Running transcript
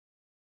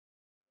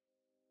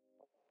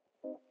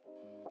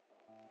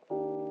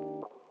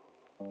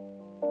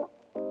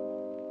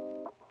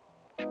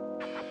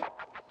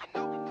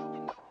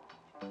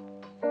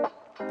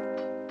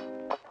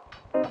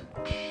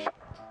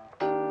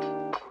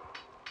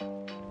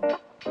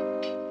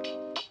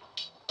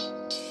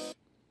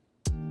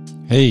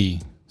Hey,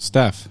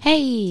 Steph.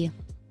 Hey.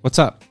 What's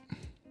up?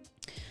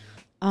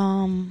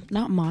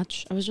 Not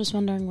much. I was just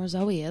wondering where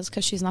Zoe is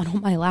because she's not on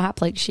my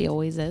lap like she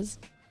always is.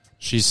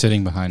 She's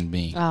sitting behind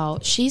me. Oh,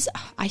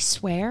 I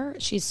swear,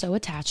 she's so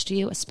attached to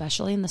you,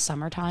 especially in the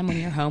summertime when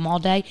you're home all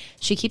day.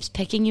 She keeps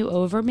picking you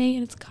over me,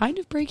 and it's kind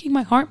of breaking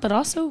my heart, but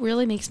also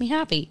really makes me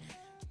happy.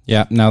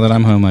 Yeah, now that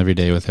I'm home every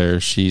day with her,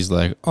 she's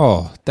like,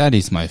 oh,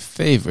 Daddy's my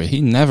favorite. He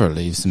never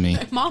leaves me.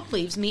 Mom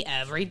leaves me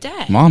every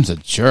day. Mom's a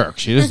jerk.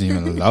 She doesn't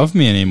even love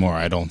me anymore,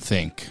 I don't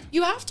think.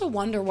 You have to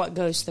wonder what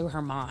goes through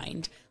her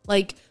mind.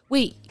 Like,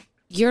 wait,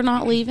 you're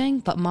not leaving,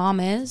 but Mom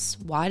is?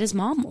 Why does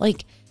Mom,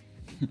 like...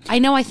 I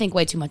know I think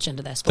way too much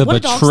into this. But The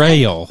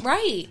betrayal.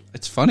 Right.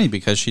 It's funny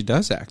because she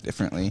does act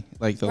differently.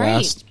 Like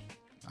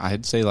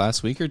I'd say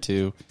last week or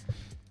two,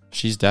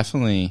 she's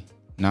definitely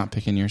not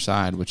picking your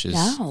side, which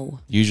is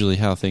usually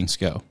how things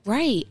go.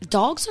 Right.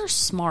 Dogs are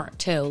smart,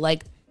 too.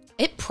 Like,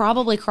 it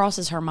probably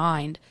crosses her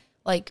mind.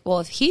 Like,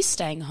 well, if he's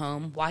staying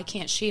home, why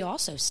can't she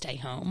also stay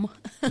home?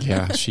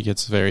 Yeah, she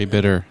gets very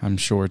bitter, I'm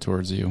sure,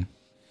 towards you.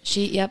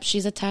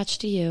 She's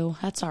attached to you.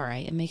 That's all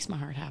right. It makes my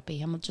heart happy.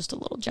 I'm just a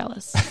little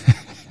jealous.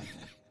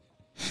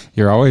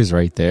 You're always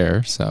right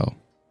there, so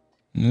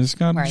you just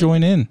got to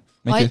join in.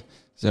 Make a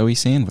Zoe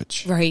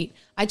sandwich. Right.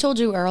 I told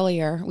you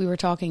earlier, we were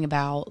talking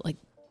about, like,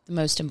 the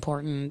most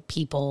important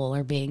people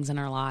or beings in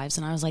our lives,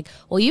 and I was like,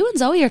 well, you and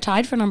Zoe are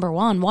tied for number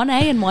one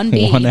 1A and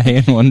 1B. 1A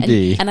and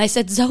 1B. And I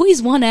said,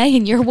 Zoe's 1A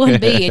and you're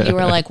 1B, and you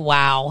were like,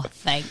 wow,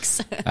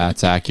 thanks.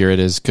 That's accurate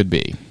as could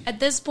be. At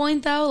this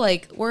point, though,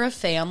 like, we're a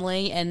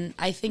family, and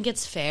I think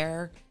it's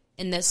fair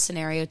in this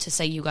scenario to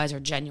say you guys are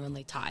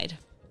genuinely tied.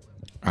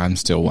 I'm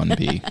still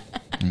 1B.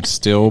 I'm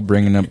still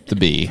bringing up the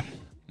B.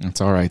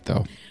 That's all right,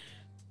 though.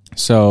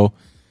 So,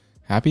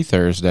 happy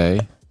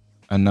Thursday.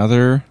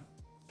 Another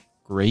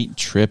great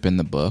trip in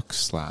the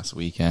books last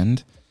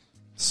weekend.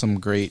 Some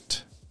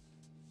great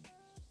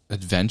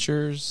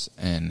adventures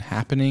and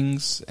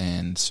happenings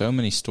and so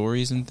many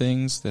stories and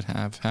things that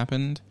have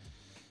happened.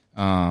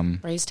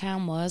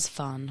 Raystown was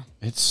fun.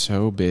 It's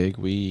so big.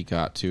 We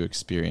got to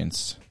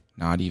experience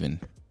not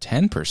even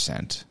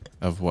 10%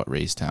 of what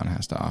Raystown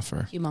has to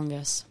offer.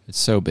 Humongous. It's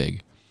so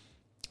big.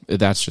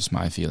 That's just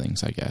my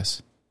feelings, I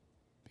guess,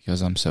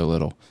 because I'm so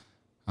little.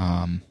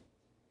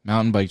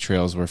 Mountain bike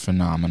trails were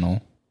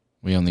phenomenal.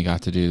 We only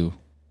got to do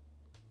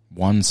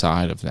one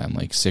side of them,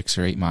 like 6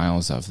 or 8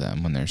 miles of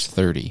them when there's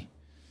 30.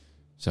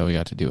 So we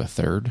got to do a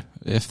third,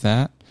 if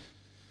that.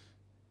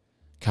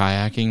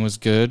 Kayaking was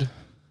good.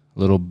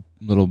 Little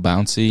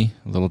bouncy,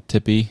 a little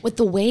tippy. With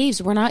the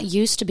waves, we're not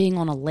used to being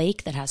on a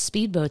lake that has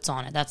speedboats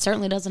on it. That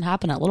certainly doesn't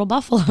happen at Little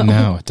Buffalo.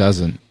 No, it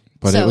doesn't.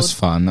 But it was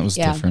fun. That was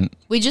different.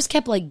 We just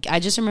kept, like, I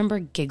just remember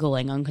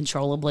giggling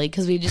uncontrollably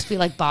because we'd just be,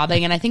 like,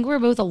 bobbing. And I think we were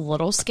both a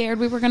little scared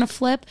we were going to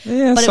flip.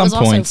 Yeah, but it was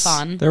also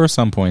fun. There were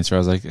some points where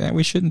I was like,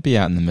 we shouldn't be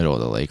out in the middle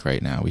of the lake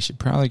right now. We should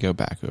probably go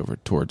back over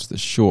towards the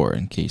shore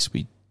in case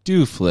we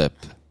do flip.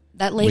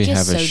 That lake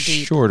is so deep. We have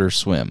a shorter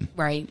swim.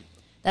 Right.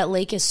 That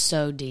lake is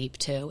so deep,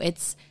 too.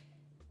 It's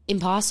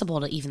impossible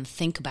to even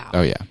think about.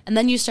 Oh, yeah. And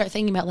then you start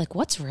thinking about, like,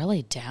 what's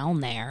really down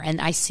there? And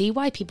I see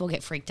why people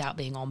get freaked out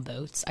being on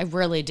boats. I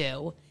really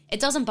do. It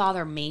doesn't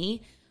bother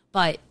me,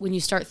 but when you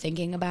start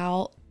thinking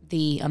about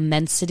the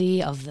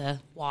immensity of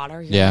the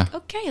water, you're like,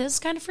 okay, this is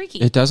kind of freaky.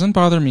 It doesn't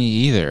bother me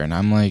either, and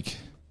I'm, like,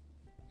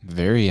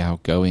 very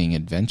outgoing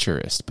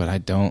adventurist, but I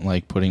don't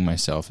like putting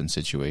myself in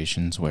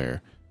situations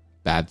where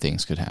bad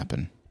things could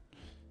happen.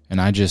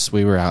 And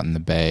we were out in the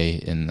bay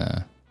in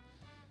the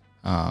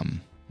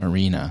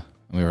marina.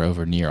 We were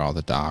over near all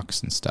the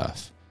docks and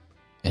stuff.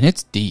 And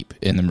it's deep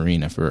in the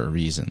marina for a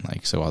reason,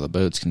 like, so all the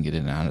boats can get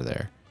in and out of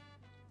there.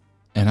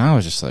 And I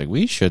was just like,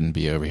 we shouldn't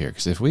be over here,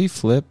 because if we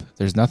flip,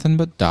 there's nothing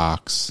but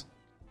docks.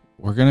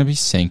 We're going to be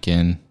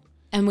sinking.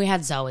 And we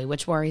had Zoe,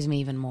 which worries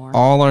me even more.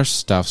 All our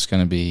stuff's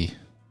going to be,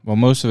 well,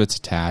 most of it's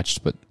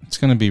attached, but it's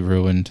going to be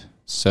ruined,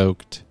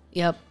 soaked.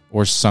 Yep.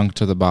 Or sunk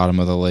to the bottom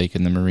of the lake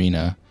in the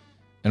marina.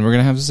 And we're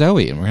going to have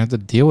Zoe, and we're going to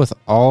have to deal with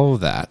all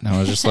of that. And I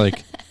was just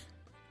like,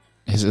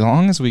 as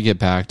long as we get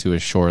back to a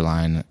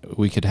shoreline,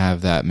 we could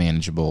have that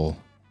manageable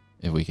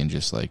if we can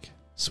just, like,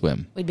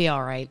 swim. We'd be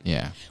all right.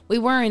 Yeah. We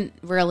weren't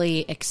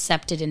really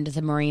accepted into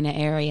the marina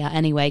area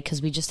anyway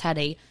because we just had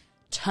a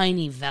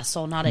tiny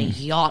vessel, not a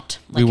yacht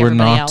like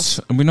everybody else.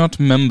 We're not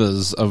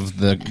members of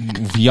the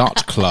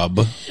yacht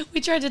club.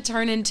 We tried to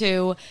turn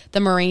into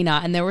the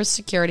marina, and there were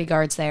security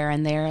guards there,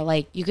 and they're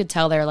like, you could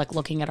tell they're like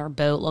looking at our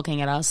boat,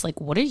 looking at us, like,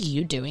 what are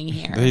you doing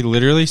here? They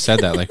literally said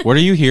that, like, what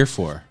are you here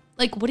for?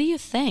 Like, what do you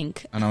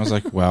think? And I was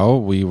like,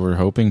 well, we were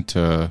hoping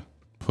to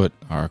put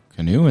our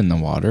canoe in the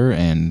water,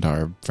 and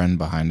our friend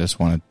behind us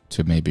wanted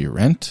to maybe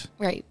rent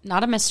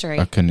not a mystery,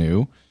 a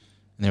canoe.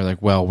 And they were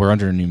like, well, we're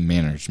under new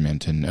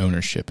management and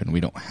ownership, and we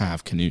don't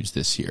have canoes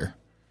this year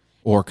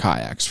or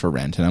kayaks for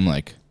rent. And I'm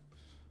like,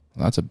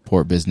 well, that's a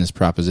poor business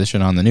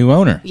proposition on the new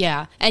owner.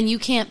 Yeah, and you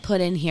can't put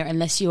in here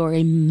unless you're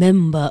a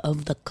member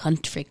of the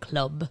country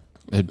club.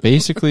 It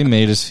basically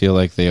made us feel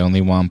like they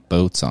only want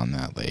boats on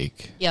that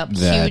lake. Yep,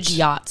 huge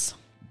yachts.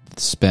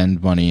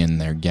 Spend money in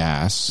their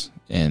gas,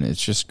 and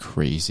it's just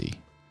crazy.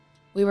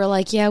 We were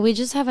like, yeah, we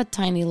just have a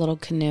tiny little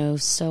canoe,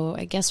 so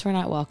I guess we're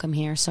not welcome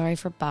here. Sorry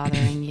for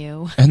bothering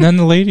you. And then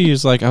the lady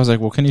is like, I was like,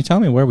 well, can you tell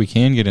me where we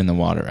can get in the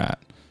water at?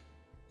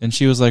 And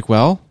she was like,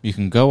 well, you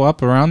can go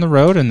up around the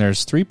road, and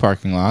there's 3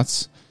 parking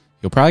lots.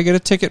 You'll probably get a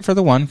ticket for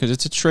the one because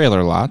it's a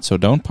trailer lot, so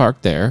don't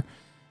park there.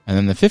 And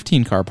then the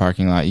 15-car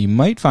parking lot, you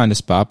might find a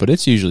spot, but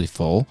it's usually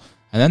full.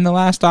 And then the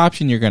last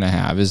option you're going to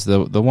have is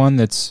the one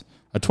that's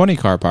a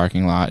 20-car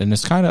parking lot, and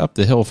it's kind of up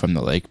the hill from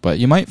the lake, but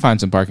you might find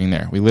some parking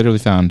there. We literally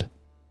found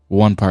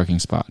 1 parking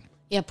spot.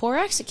 Yeah, poor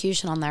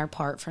execution on their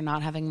part for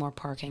not having more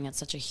parking at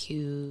such a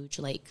huge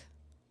lake.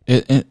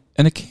 And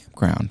a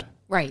campground.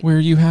 Right. Where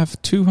you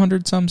have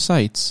 200-some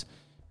sites.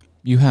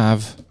 You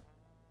have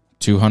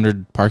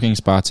 200 parking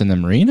spots in the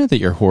marina that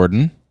you're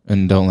hoarding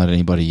and don't let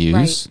anybody use.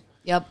 Right.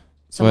 Yep.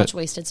 So much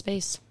wasted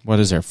space. What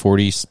is there,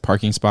 40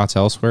 parking spots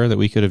elsewhere that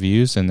we could have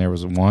used, and there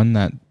was one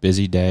that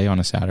busy day on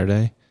a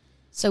Saturday?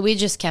 So we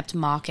just kept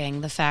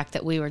mocking the fact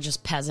that we were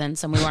just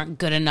peasants and we weren't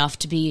good enough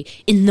to be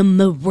in the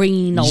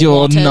marina You're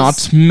waters.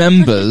 not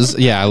members.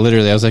 Yeah,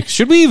 literally. I was like,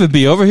 should we even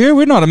be over here?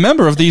 We're not a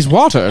member of these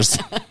waters.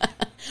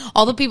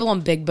 All the people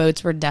on big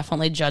boats were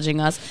definitely judging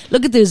us.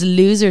 Look at those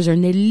losers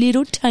in their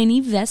little tiny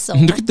vessel.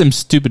 Look at them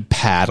stupid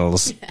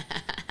paddles.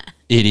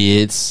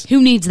 Idiots.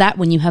 Who needs that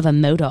when you have a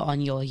motor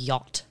on your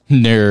yacht?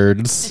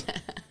 Nerds.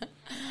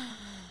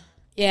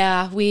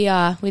 Yeah, we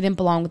didn't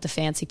belong with the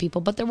fancy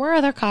people, but there were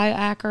other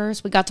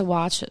kayakers. We got to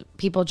watch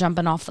people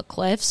jumping off the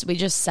cliffs. We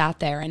just sat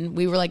there and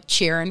we were like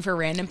cheering for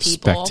random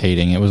people.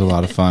 Spectating. It was a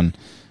lot of fun.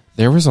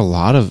 There was a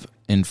lot of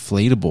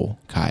inflatable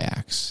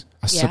kayaks.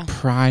 A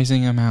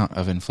surprising amount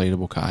of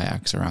inflatable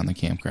kayaks around the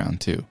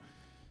campground, too.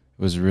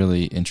 It was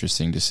really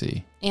interesting to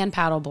see. And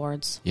paddle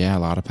boards. Yeah, a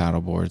lot of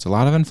paddle boards. A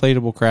lot of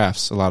inflatable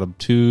crafts. A lot of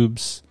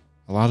tubes.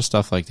 A lot of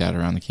stuff like that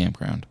around the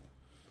campground.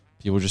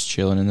 People just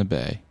chilling in the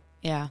bay.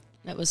 Yeah,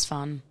 it was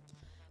fun.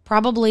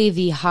 Probably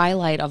the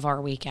highlight of our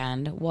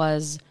weekend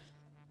was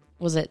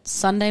it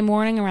Sunday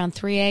morning around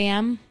 3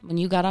 a.m. when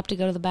you got up to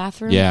go to the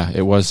bathroom? Yeah,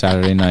 it was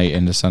Saturday night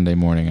into Sunday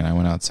morning, and I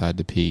went outside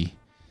to pee.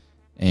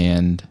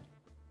 And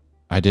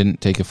I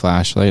didn't take a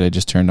flashlight. I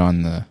just turned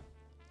on the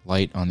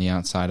light on the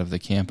outside of the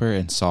camper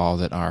and saw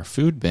that our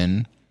food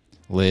bin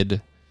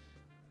lid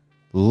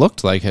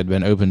looked like had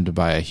been opened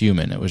by a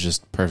human. It was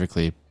just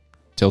perfectly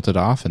tilted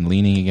off and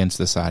leaning against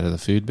the side of the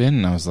food bin.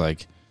 And I was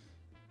like,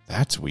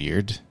 that's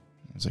weird.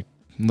 I was like,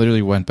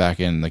 literally went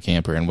back in the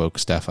camper and woke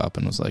Steph up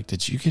and was like,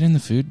 did you get in the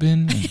food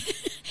bin?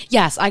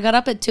 Yes, I got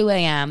up at 2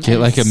 a.m. Get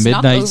like a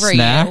midnight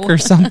snack or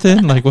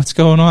something? Like, what's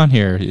going on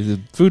here? The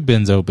food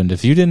bin's opened.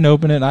 If you didn't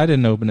open it, I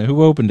didn't open it.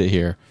 Who opened it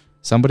here?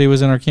 Somebody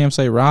was in our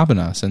campsite robbing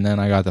us. And then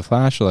I got the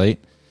flashlight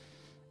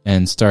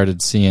and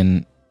started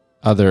seeing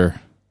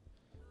other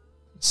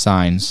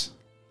signs.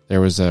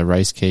 There was a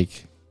rice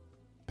cake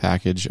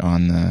package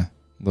on the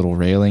little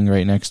railing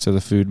right next to the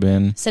food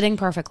bin. Sitting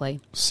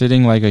perfectly.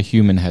 Sitting like a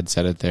human had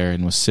set it there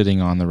and was sitting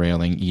on the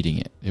railing eating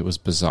it. It was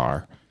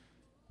bizarre.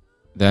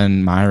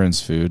 Then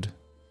Myron's food,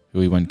 who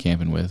we went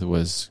camping with,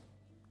 was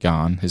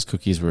gone. His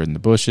cookies were in the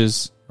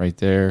bushes right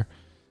there.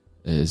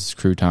 His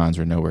croutons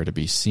were nowhere to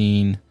be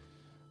seen.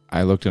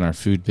 I looked in our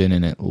food bin,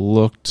 and it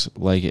looked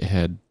like it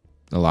had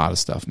a lot of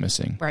stuff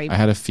missing. Right. I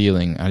had a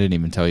feeling, I didn't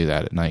even tell you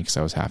that at night because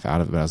I was half out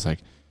of it, but I was like,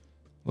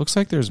 looks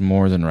like there's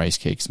more than rice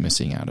cakes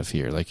missing out of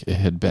here. Like, it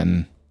had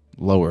been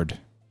lowered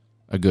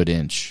a good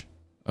inch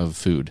of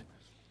food.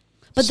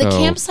 But the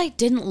campsite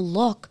didn't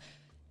look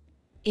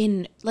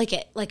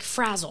like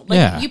frazzled.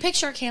 Like, you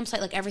picture a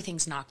campsite like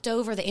everything's knocked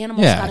over, the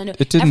animals got into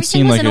it didn't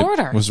seem like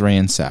order. It was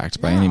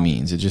ransacked by any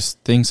means. It just,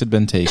 things had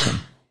been taken.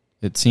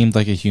 It seemed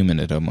like a human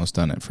had almost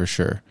done it for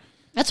sure.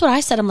 That's what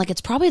I said. I'm like,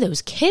 it's probably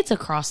those kids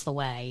across the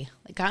way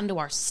that got into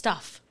our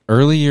stuff.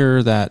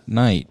 Earlier that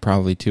night,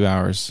 probably 3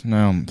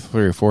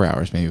 or 4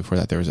 hours maybe before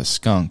that, there was a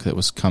skunk that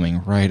was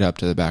coming right up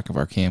to the back of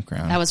our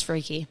campground. That was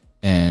freaky.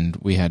 And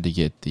we had to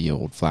get the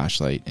old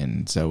flashlight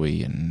and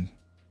Zoe and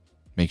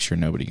make sure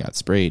nobody got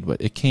sprayed.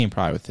 But it came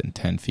probably within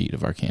 10 feet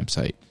of our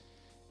campsite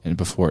and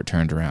before it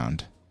turned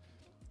around.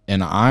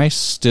 And I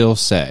still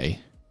say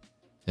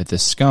that the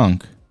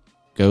skunk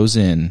goes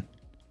in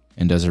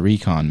and does a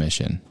recon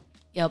mission.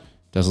 Yep.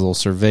 Does a little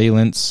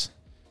surveillance.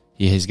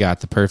 He's got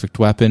the perfect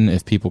weapon.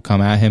 If people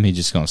come at him, he's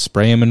just going to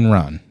spray them and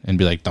run and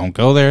be like, don't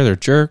go there, they're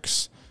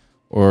jerks.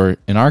 Or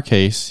in our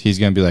case, he's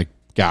going to be like,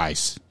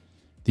 guys,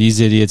 these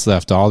idiots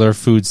left all their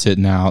food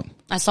sitting out.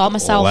 I saw it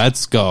myself.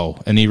 Let's go.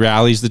 And he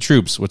rallies the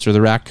troops, which are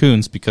the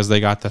raccoons, because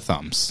they got the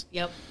thumbs.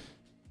 Yep.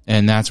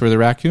 And that's where the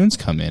raccoons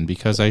come in,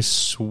 because I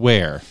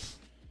swear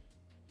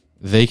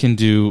they can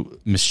do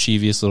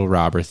mischievous little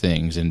robber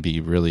things and be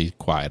really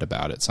quiet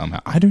about it somehow.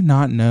 I do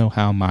not know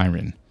how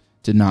Myron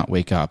did not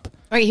wake up.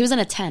 Right, he was in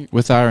a tent.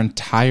 With our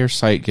entire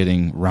site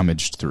getting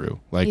rummaged through.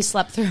 Like, he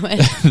slept through it.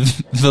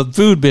 The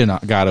food bin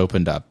got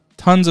opened up.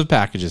 Tons of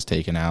packages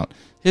taken out.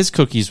 His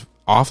cookies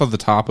off of the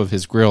top of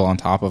his grill on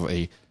top of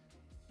a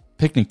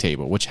picnic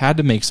table, which had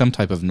to make some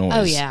type of noise.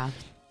 Oh, yeah.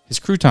 His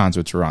croutons,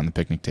 which were on the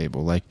picnic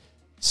table. Like,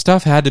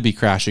 stuff had to be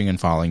crashing and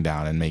falling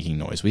down and making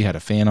noise. We had a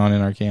fan on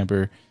in our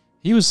camper.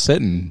 He was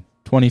sitting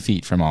 20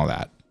 feet from all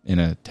that. in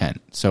a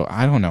tent. So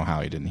I don't know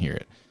how he didn't hear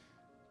it.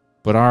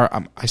 But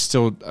I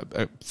still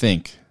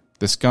think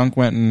the skunk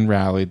went and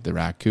rallied the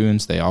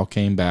raccoons. They all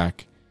came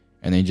back,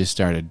 and they just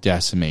started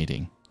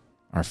decimating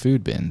our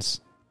food bins.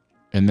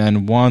 And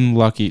then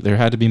there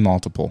had to be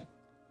multiple.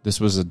 This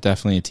was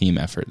definitely a team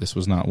effort. This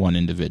was not one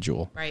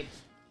individual. Right.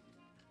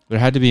 There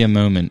had to be a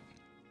moment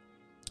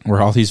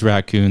where all these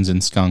raccoons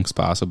and skunks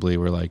possibly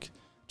were like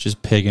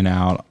just pigging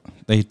out.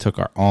 They took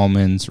our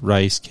almonds,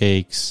 rice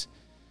cakes,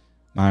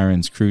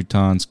 Myron's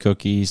croutons,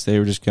 cookies. They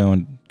were just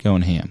going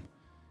ham.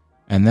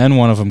 And then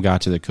one of them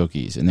got to the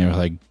cookies, and they were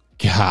like,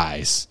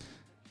 guys,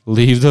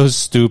 leave those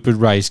stupid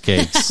rice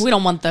cakes. We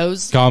don't want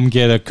those. Come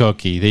get a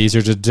cookie. These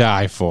are to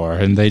die for.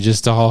 And they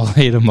just all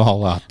ate them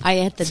all up. I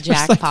hit the There's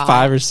jackpot. like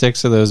 5 or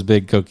 6 of those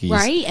big cookies.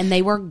 Right? And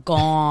they were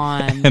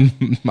gone.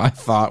 And my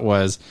thought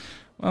was,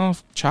 well,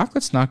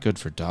 chocolate's not good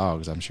for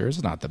dogs. I'm sure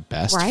it's not the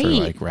best for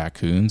like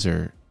raccoons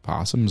or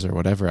possums or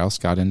whatever else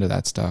got into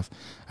that stuff.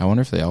 I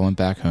wonder if they all went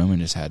back home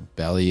and just had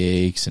belly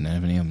aches and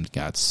any of them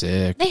got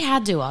sick. They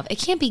had to have. It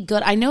can't be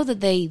good. I know that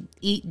they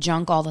eat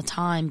junk all the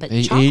time, but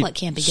They chocolate ate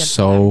can't be good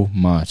so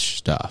much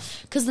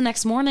stuff. Because the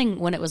next morning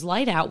when it was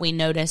light out, we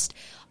noticed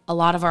a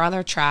lot of our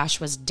other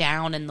trash was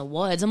down in the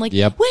woods. I'm like,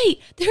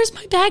 wait, there's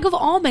my bag of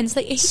almonds.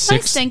 They ate my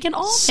stinking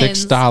almonds.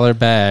 $6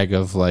 bag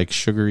of like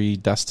sugary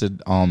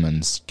dusted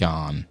almonds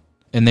gone.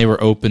 And they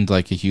were opened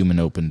like a human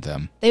opened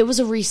them. It was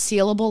a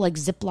resealable, like,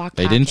 Ziploc package.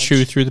 They didn't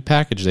chew through the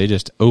package. They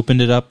just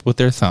opened it up with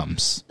their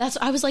thumbs.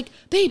 I was like,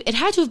 babe, it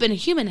had to have been a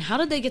human. How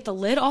did they get the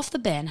lid off the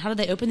bin? How did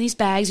they open these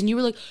bags? And you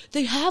were like,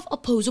 they have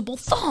opposable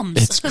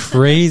thumbs. It's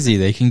crazy.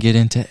 They can get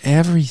into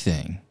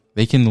everything.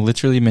 They can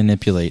literally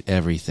manipulate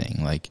everything.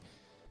 Like,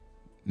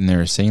 and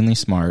they're insanely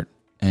smart,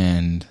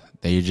 and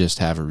they just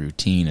have a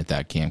routine at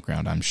that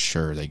campground. I'm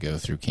sure they go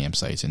through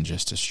campsites and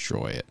just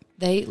destroy it.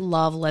 They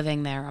love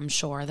living there, I'm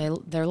sure.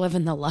 They're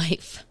living the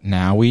life.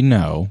 Now we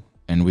know,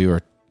 and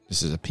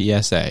this is a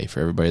PSA for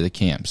everybody that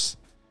camps.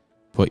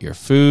 Put your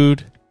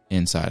food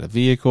inside a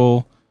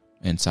vehicle,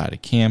 inside a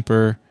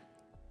camper.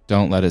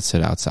 Don't let it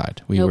sit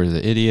outside. We were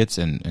the idiots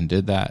and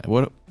did that.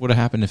 What would have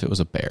happened if it was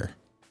a bear?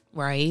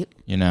 Right.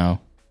 You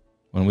know,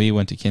 when we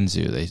went to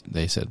Kinzu,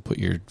 they said put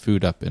your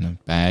food up in a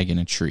bag in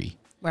a tree.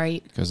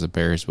 Right. Because the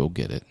bears will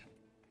get it.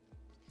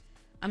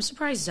 I'm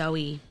surprised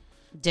Zoe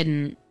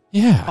didn't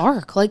Yeah.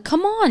 bark. Like,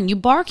 come on, you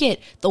bark at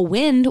the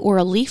wind or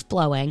a leaf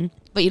blowing,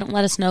 but you don't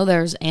let us know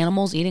there's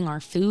animals eating our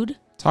food.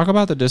 Talk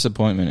about the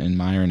disappointment in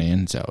Myron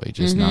and Zoe,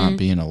 just not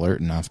being alert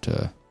enough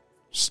to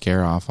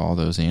scare off all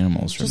those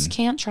animals Just from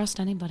can't trust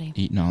anybody.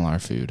 eating all our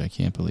food. I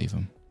can't believe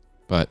them.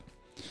 But,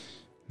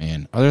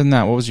 man, other than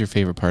that, what was your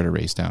favorite part of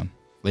Raystown?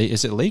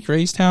 Is it Lake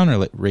Raystown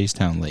or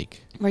Raystown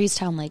Lake?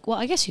 Raystown Lake. Well,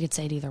 I guess you could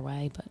say it either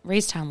way, but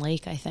Raystown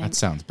Lake, I think. That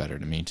sounds better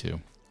to me,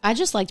 too. I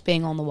just liked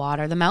being on the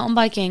water. The mountain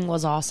biking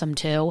was awesome,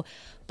 too,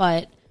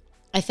 but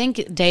I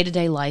think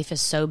day-to-day life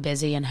is so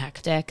busy and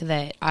hectic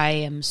that I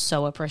am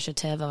so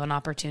appreciative of an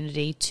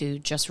opportunity to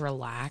just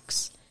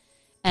relax.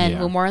 And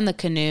when we're in the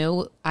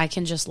canoe, I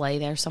can just lay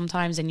there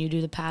sometimes, and you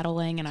do the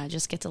paddling, and I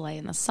just get to lay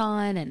in the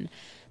sun, and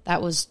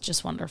that was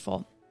just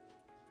wonderful.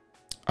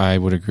 I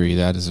would agree.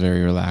 That is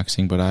very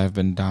relaxing, but I've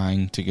been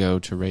dying to go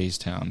to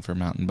Raystown for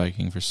mountain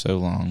biking for so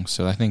long,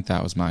 so I think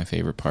that was my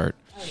favorite part.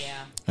 Oh,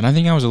 yeah. And I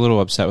think I was a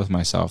little upset with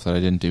myself that I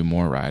didn't do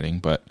more riding,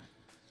 but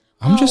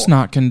I'm just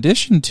not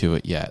conditioned to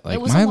it yet. Like,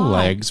 my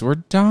legs were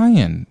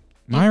dying.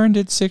 Myron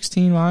did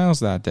 16 miles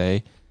that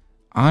day.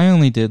 I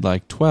only did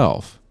like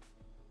 12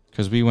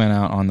 because we went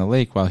out on the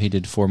lake while he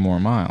did 4 more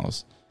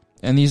miles.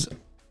 And these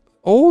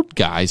old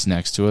guys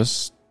next to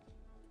us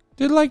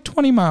did like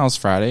 20 miles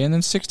Friday and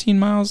then 16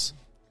 miles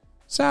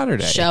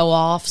Saturday. Show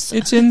offs.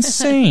 It's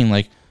insane.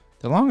 Like,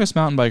 the longest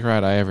mountain bike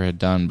ride I ever had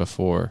done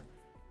before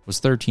was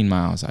 13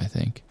 miles, I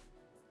think.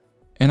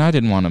 And I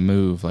didn't want to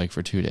move like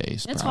for 2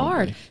 days. It's probably.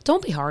 hard.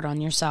 Don't be hard on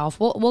yourself.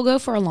 We'll go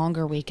for a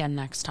longer weekend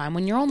next time.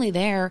 When you're only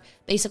there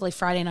basically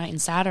Friday night and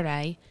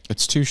Saturday.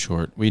 It's too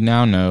short. We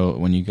now know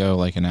when you go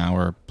like an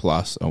hour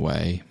plus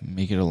away,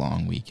 make it a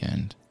long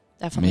weekend.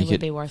 Definitely make would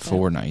be worth it.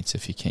 4 nights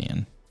if you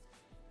can.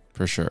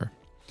 For sure.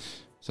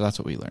 So that's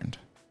what we learned.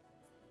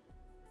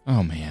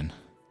 Oh, man.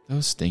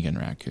 Those stinking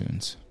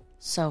raccoons.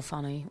 So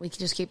funny. We could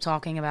just keep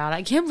talking about it.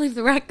 I can't believe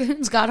the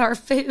raccoons got our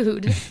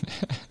food.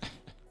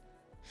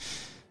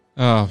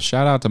 Oh,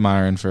 shout out to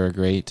Myron for a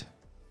great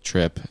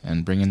trip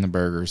and bringing the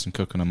burgers and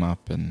cooking them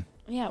up. And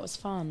yeah, it was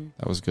fun.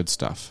 that was good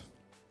stuff.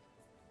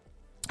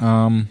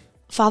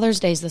 Father's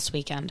Day's this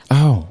weekend.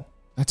 Oh,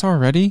 that's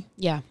already?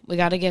 Yeah, we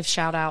got to give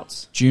shout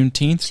outs.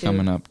 Juneteenth's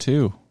coming up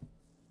too.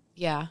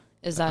 Yeah.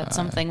 Is that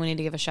something we need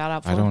to give a shout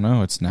out for? I don't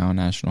know. It's now a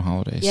national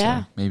holiday.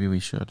 Yeah. So maybe we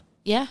should.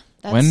 Yeah,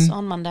 that's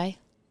on Monday.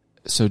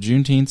 So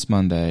Juneteenth's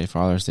Monday.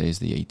 Father's Day is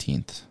the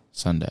 18th,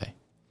 Sunday.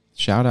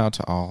 Shout out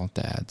to all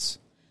dads.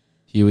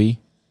 Huey,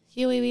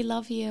 we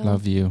love you.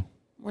 love you.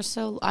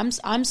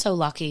 I'm so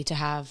lucky to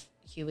have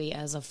Huey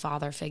as a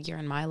father figure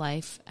in my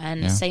life,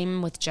 and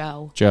same with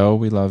Joe. Joe,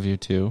 we love you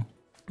too.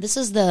 This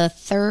is the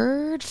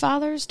 3rd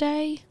Father's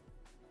Day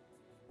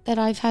that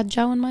I've had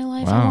Joe in my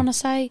life, Wow. I want to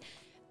say.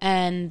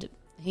 And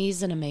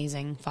He's an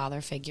amazing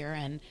father figure,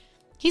 and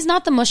he's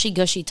not the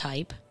mushy-gushy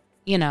type,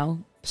 you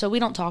know, so we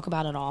don't talk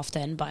about it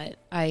often, but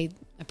I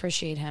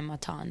appreciate him a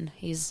ton.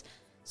 He's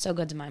so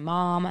good to my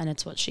mom, and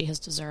it's what she has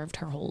deserved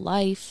her whole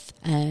life,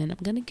 and I'm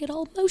going to get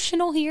all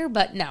emotional here,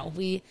 but no,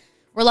 we're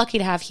lucky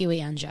to have Huey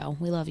and Joe.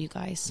 We love you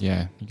guys.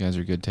 Yeah, you guys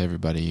are good to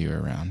everybody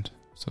you're around,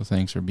 so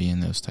thanks for being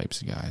those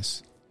types of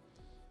guys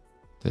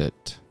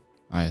that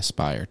I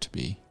aspire to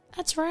be.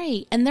 That's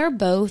right, and they're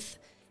both,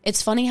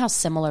 it's funny how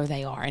similar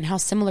they are, and how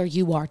similar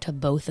you are to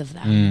both of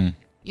them.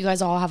 You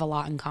guys all have a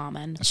lot in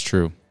common. That's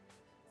true.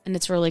 And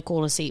it's really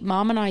cool to see.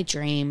 Mom and I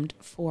dreamed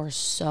for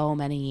so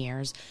many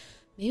years.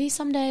 Maybe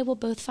someday we'll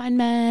both find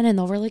men and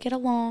they'll really get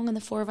along and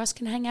the four of us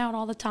can hang out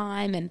all the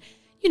time. And,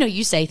 you know,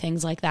 you say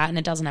things like that and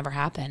it doesn't ever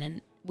happen.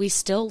 And we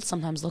still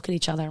sometimes look at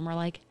each other and we're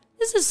like,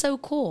 this is so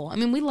cool. I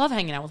mean, we love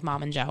hanging out with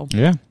Mom and Joe.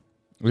 Yeah.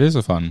 It is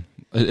a fun.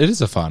 It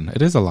is a fun.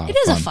 It is a lot of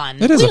fun. It is a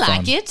fun. It is we a fun.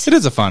 like it. It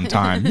is a fun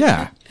time.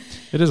 Yeah.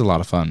 It is a lot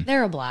of fun.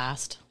 They're a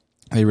blast.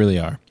 They really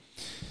are.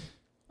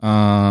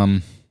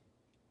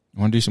 You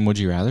want to do some Would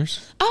You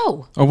Rathers?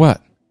 Oh. Oh,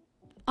 what?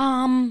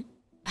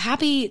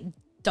 Happy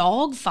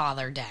Dog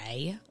Father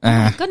Day. Oh,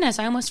 my goodness.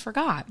 I almost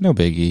forgot. No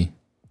biggie.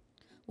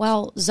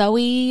 Well,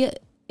 Zoe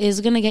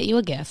is going to get you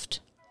a gift.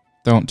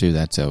 Don't do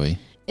that, Zoe.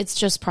 It's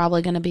just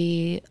probably going to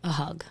be a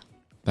hug.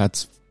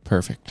 That's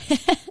perfect.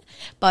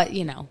 But,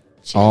 you know,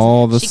 she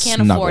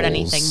can't afford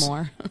anything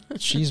more.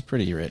 She's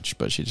pretty rich,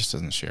 but she just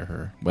doesn't share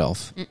her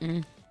wealth.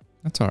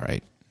 That's all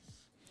right.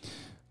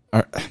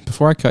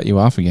 Before I cut you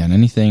off again,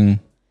 anything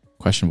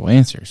questionable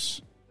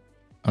answers?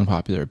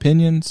 Unpopular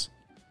opinions?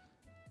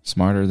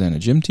 Smarter than a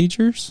gym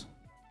teacher's?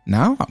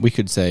 Now we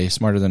could say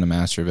smarter than a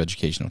master of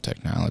educational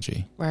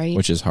technology. Right.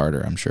 Which is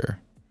harder, I'm sure,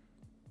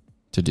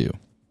 to do.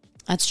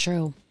 That's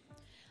true.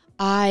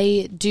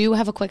 I do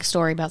have a quick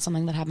story about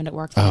something that happened at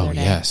work the other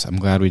day. Oh, yes. I'm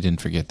glad we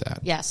didn't forget that.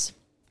 Yes.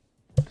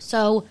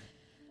 So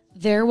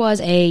there was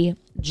a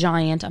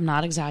giant, I'm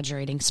not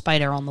exaggerating,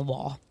 spider on the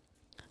wall.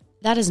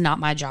 That is not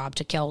my job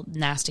to kill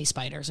nasty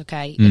spiders,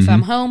 okay? If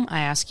I'm home,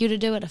 I ask you to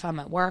do it. If I'm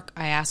at work,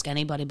 I ask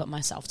anybody but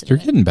myself to do it.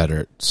 You're getting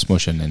better at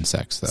smushing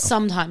insects, though.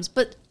 Sometimes.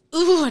 But,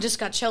 I just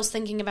got chills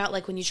thinking about,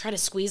 like, when you try to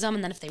squeeze them,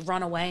 and then if they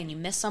run away and you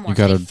miss them, or if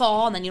they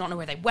fall, and then you don't know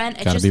where they went.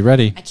 You got to be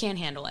ready. I can't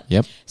handle it.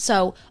 Yep.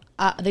 So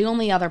the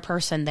only other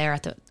person there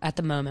at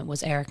the moment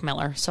was Eric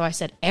Miller. So I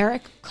said,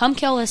 Eric, come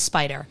kill this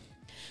spider.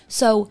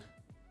 So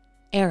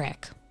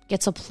Eric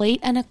gets a plate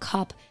and a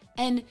cup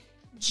and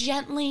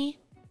gently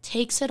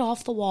takes it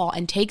off the wall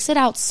and takes it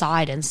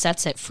outside and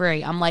sets it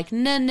free. I'm like,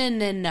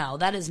 no.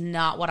 That is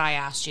not what I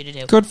asked you to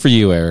do. Good for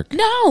you, Eric.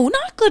 No,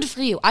 not good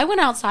for you. I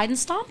went outside and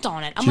stomped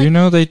on it. I'm Do you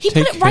know they he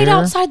take put it right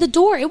outside the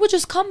door. It would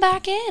just come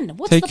back in.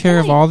 What's take the care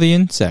point? of all the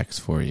insects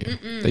for you.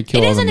 They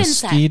kill It all is the an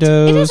insect.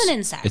 mosquitoes. It is an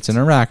insect. It's an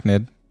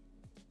arachnid.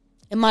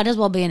 It might as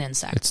well be an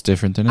insect. It's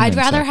different than an I'd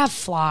insect. rather have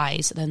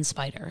flies than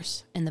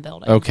spiders in the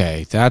building.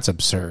 Okay, that's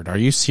absurd. Are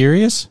you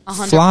serious?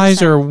 100%.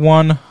 Flies are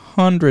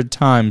 100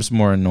 times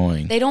more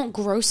annoying. They don't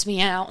gross me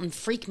out and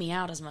freak me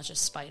out as much as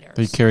spiders.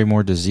 They carry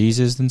more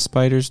diseases than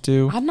spiders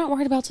do. I'm not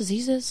worried about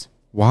diseases.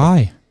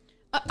 Why?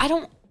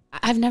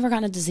 I've never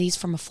gotten a disease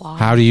from a fly.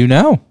 How do you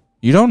know?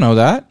 You don't know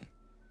that.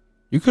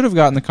 You could have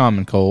gotten the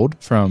common cold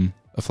from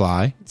a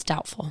fly. It's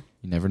doubtful.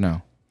 You never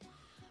know.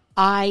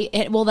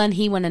 Well, then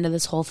he went into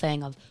this whole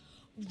thing of,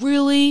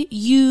 really,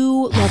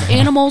 you love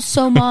animals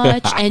so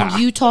much, and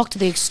you talk to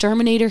the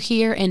exterminator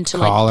here into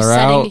like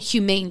setting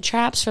humane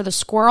traps for the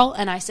squirrel.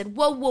 And I said,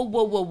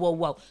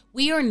 whoa.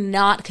 We are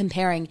not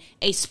comparing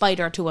a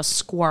spider to a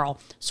squirrel.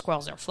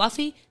 Squirrels are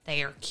fluffy.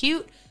 They are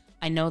cute.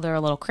 I know they're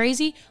a little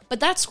crazy, but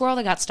that squirrel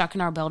that got stuck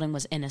in our building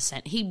was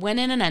innocent. He went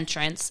in an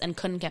entrance and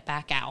couldn't get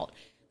back out.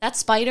 That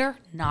spider,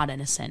 not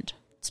innocent.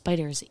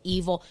 Spider is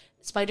evil.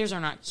 Spiders are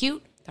not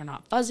cute. They're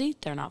not fuzzy.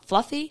 They're not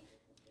fluffy.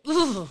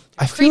 Ooh,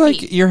 I feel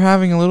like you're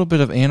having a little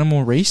bit of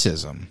animal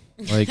racism.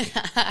 Like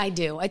I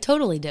do. I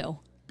totally do.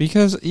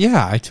 Because,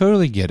 yeah, I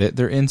totally get it.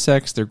 They're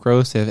insects. They're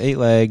gross. They have 8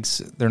 legs.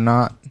 They're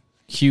not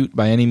cute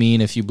by any mean.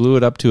 If you blew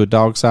it up to a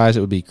dog size, it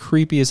would be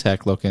creepy as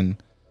heck looking.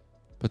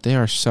 But they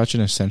are such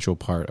an essential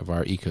part of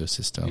our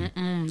ecosystem.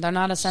 They're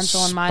not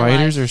essential in my life.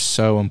 Spiders are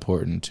so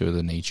important to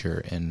the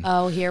nature. And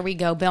oh, here we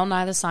go. Bill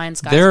Nye the Science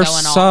Guy's they're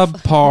going off.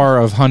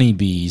 subpar of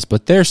honeybees,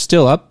 but they're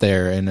still up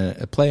there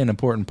and play an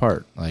important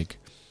part. Like,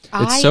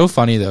 it's so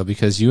funny, though,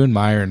 because you and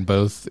Myron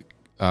both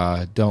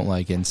don't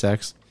like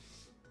insects.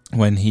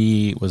 When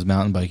he was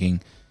mountain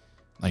biking,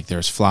 like,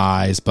 there's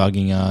flies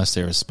bugging us.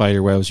 There was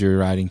spider webs you were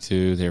riding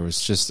to. There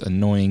was just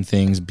annoying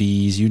things,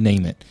 bees, you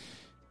name it.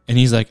 And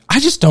he's like, I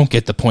just don't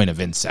get the point of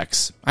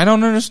insects. I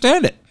don't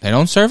understand it. They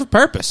don't serve a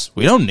purpose.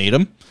 We don't need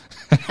them.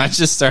 I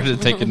just started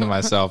thinking to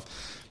myself,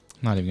 I'm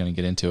not even going to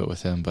get into it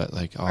with him, but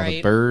like all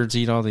the birds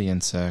eat all the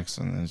insects,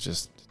 and it's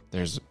just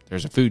there's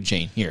a food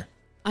chain here.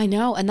 I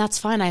know, and that's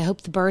fine. I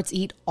hope the birds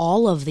eat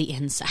all of the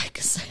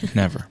insects.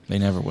 Never. They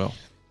never will.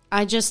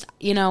 I just,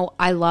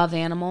 I love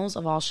animals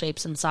of all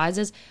shapes and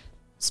sizes.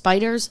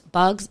 Spiders,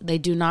 bugs, they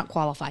do not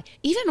qualify.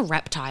 Even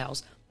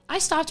reptiles. I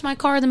stopped my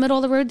car in the middle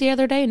of the road the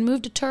other day and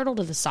moved a turtle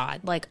to the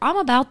side. Like, I'm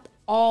about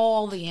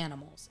all the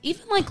animals,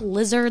 even like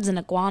lizards and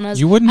iguanas.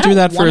 You wouldn't I don't do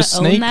that for a wanna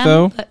snake, own them,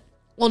 though. But,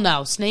 well,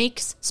 no,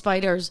 snakes,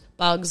 spiders,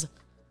 bugs.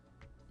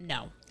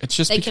 No, It's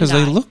just They can because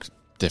they die. look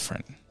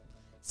different.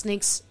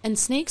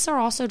 snakes are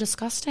also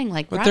disgusting.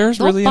 Like, But they're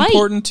they'll really bite.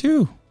 important,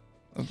 too.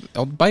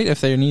 They'll bite if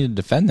they need to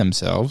defend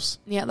themselves.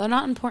 Yeah, they're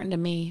not important to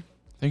me.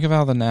 Think of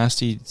all the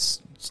nasty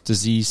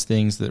disease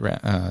things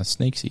that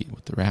snakes eat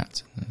with the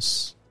rats and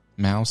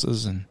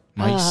mouses and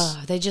mice.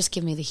 They just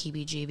give me the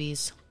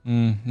heebie-jeebies.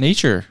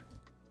 Nature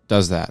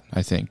does that,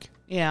 I think.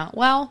 Yeah,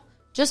 well,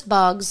 just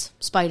bugs,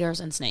 spiders,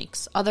 and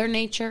snakes. Other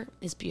nature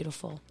is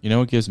beautiful. You know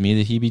what gives me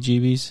the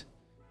heebie-jeebies?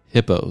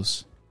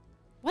 Hippos.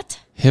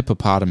 What?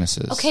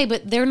 Hippopotamuses. Okay,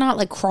 but they're not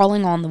like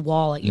crawling on the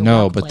wall at your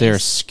No, workplace. but they're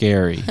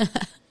scary.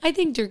 I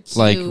think they're cute.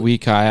 Like, we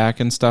kayak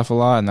and stuff a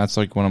lot, and that's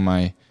like one of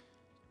my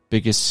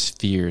biggest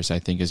fears, I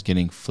think, is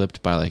getting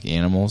flipped by like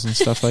animals and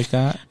stuff like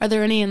that. Are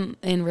there any in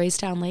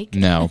Raystown Lake?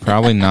 No,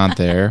 probably not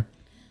there.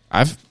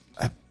 I've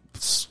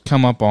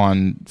come up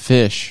on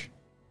fish,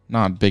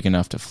 not big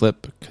enough to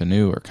flip a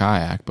canoe or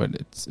kayak, but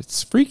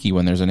it's freaky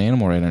when there's an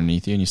animal right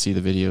underneath you and you see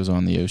the videos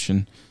on the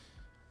ocean.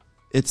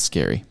 It's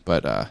scary,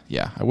 but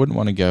yeah, I wouldn't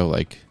want to go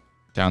like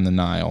down the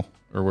Nile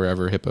or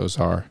wherever hippos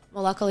are.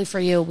 Well, luckily for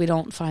you, we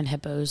don't find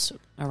hippos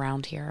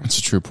around here. That's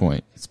a true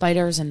point.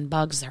 Spiders and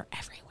bugs, they're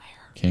everywhere.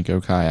 Can't go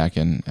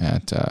kayaking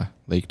at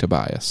Lake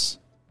Tobias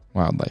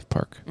Wildlife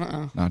Park.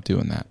 Not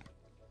doing that.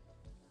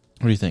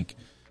 What do you think?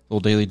 A little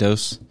daily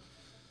dose?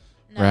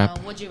 No,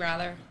 Wrap? would you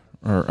rather?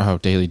 Or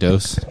daily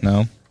dose?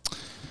 No.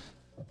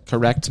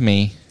 Correct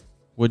me.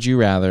 Would you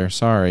rather?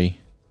 Sorry.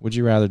 Would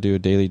you rather do a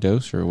daily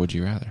dose or would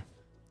you rather?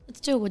 Let's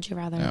do a would you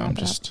rather. No, I'm wrap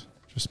it up.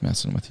 just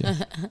messing with you.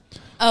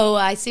 Oh,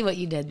 I see what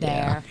you did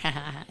there.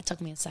 It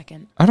took me a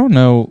second. I don't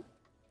know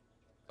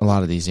a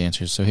lot of these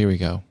answers, so here we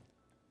go.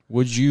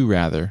 Would you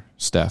rather,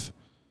 Steph,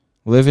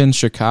 live in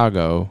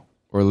Chicago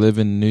or live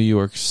in New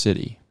York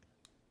City?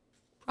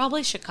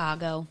 Probably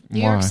Chicago.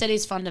 New Why? York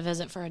City's fun to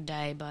visit for a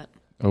day, but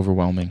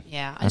Overwhelming.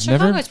 yeah. And I've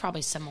Chicago never- is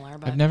probably similar,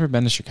 but I've never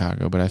been to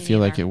Chicago, but I Me feel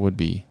like neither. it would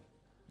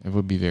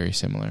be very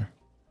similar.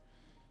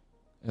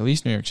 At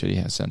least New York City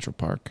has Central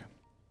Park.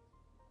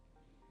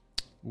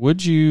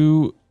 Would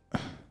you...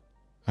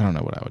 I don't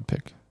know what I would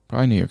pick.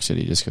 Probably New York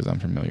City just because I'm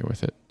familiar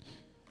with it.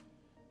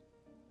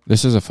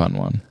 This is a fun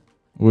one.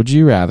 Would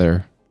you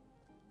rather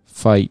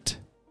fight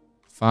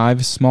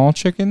 5 small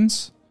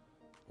chickens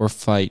or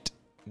fight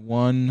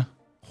 1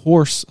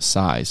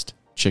 horse-sized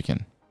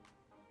chicken?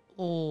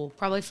 oh,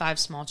 probably 5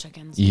 small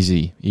chickens.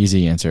 Easy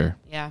answer.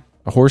 Yeah.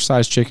 A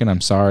horse-sized chicken, I'm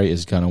sorry,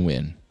 is going to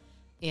win.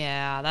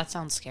 Yeah, that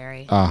sounds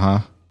scary. Uh-huh.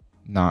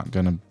 Not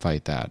going to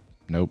fight that.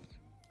 Nope.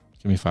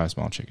 Give me 5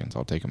 small chickens.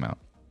 I'll take them out.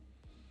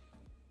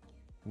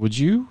 Would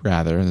you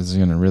rather, this is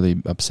going to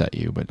really upset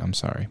you, but I'm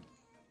sorry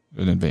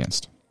in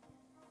advance,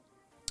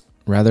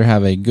 rather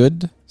have a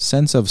good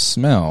sense of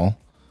smell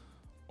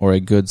or a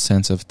good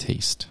sense of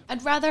taste?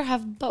 I'd rather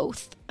have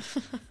both.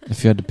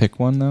 If you had to pick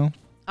one, though?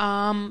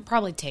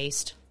 Probably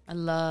taste. I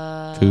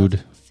love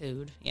Food.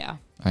 Food, yeah.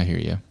 I hear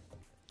you.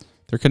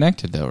 They're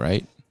connected, though,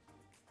 right?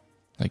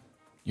 Like,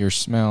 your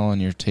smell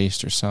and your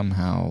taste are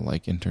somehow,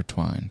 like,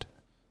 intertwined,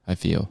 I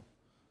feel.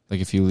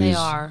 Like, if you They lose,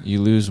 are.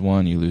 you lose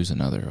one, you lose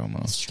another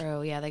almost. It's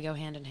true. Yeah, they go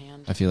hand in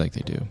hand. I feel like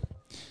they do.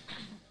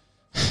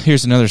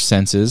 Here's another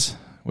senses.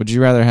 Would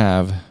you rather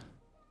have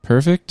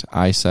perfect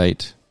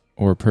eyesight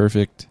or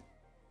perfect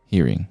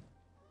hearing?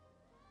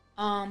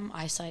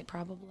 Eyesight,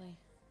 probably.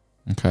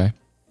 Okay.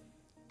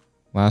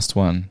 Last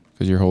one,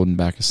 because you're holding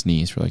back a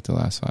sneeze for like the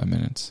last 5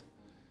 minutes.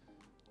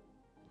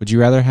 Would you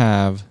rather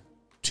have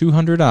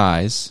 200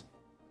 eyes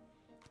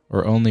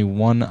or only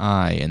 1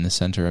 eye in the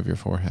center of your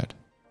forehead?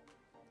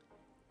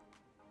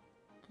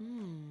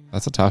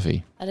 That's a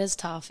toughie. That is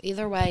tough.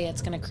 Either way,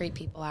 it's going to creep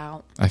people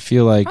out. I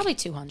feel like Probably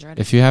 200.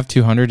 if you have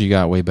 200, you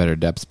got way better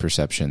depth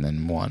perception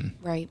than 1.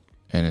 Right.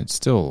 And it's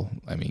still,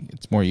 I mean,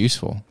 it's more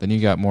useful. Then you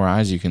got more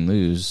eyes you can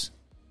lose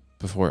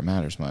before it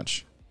matters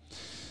much.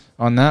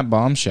 On that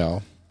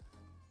bombshell,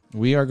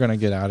 we are going to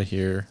get out of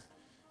here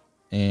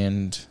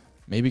and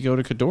maybe go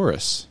to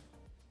Cadorus.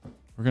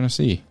 We're going to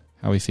see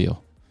how we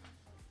feel.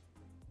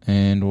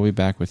 And we'll be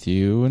back with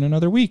you in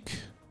another week.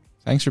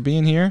 Thanks for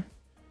being here.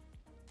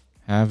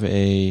 Have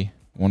a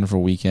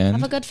wonderful weekend.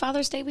 Have a good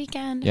Father's Day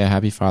weekend. Yeah,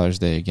 happy Father's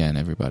Day again,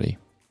 everybody.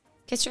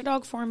 Kiss your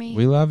dog for me.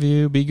 We love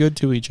you. Be good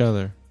to each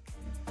other.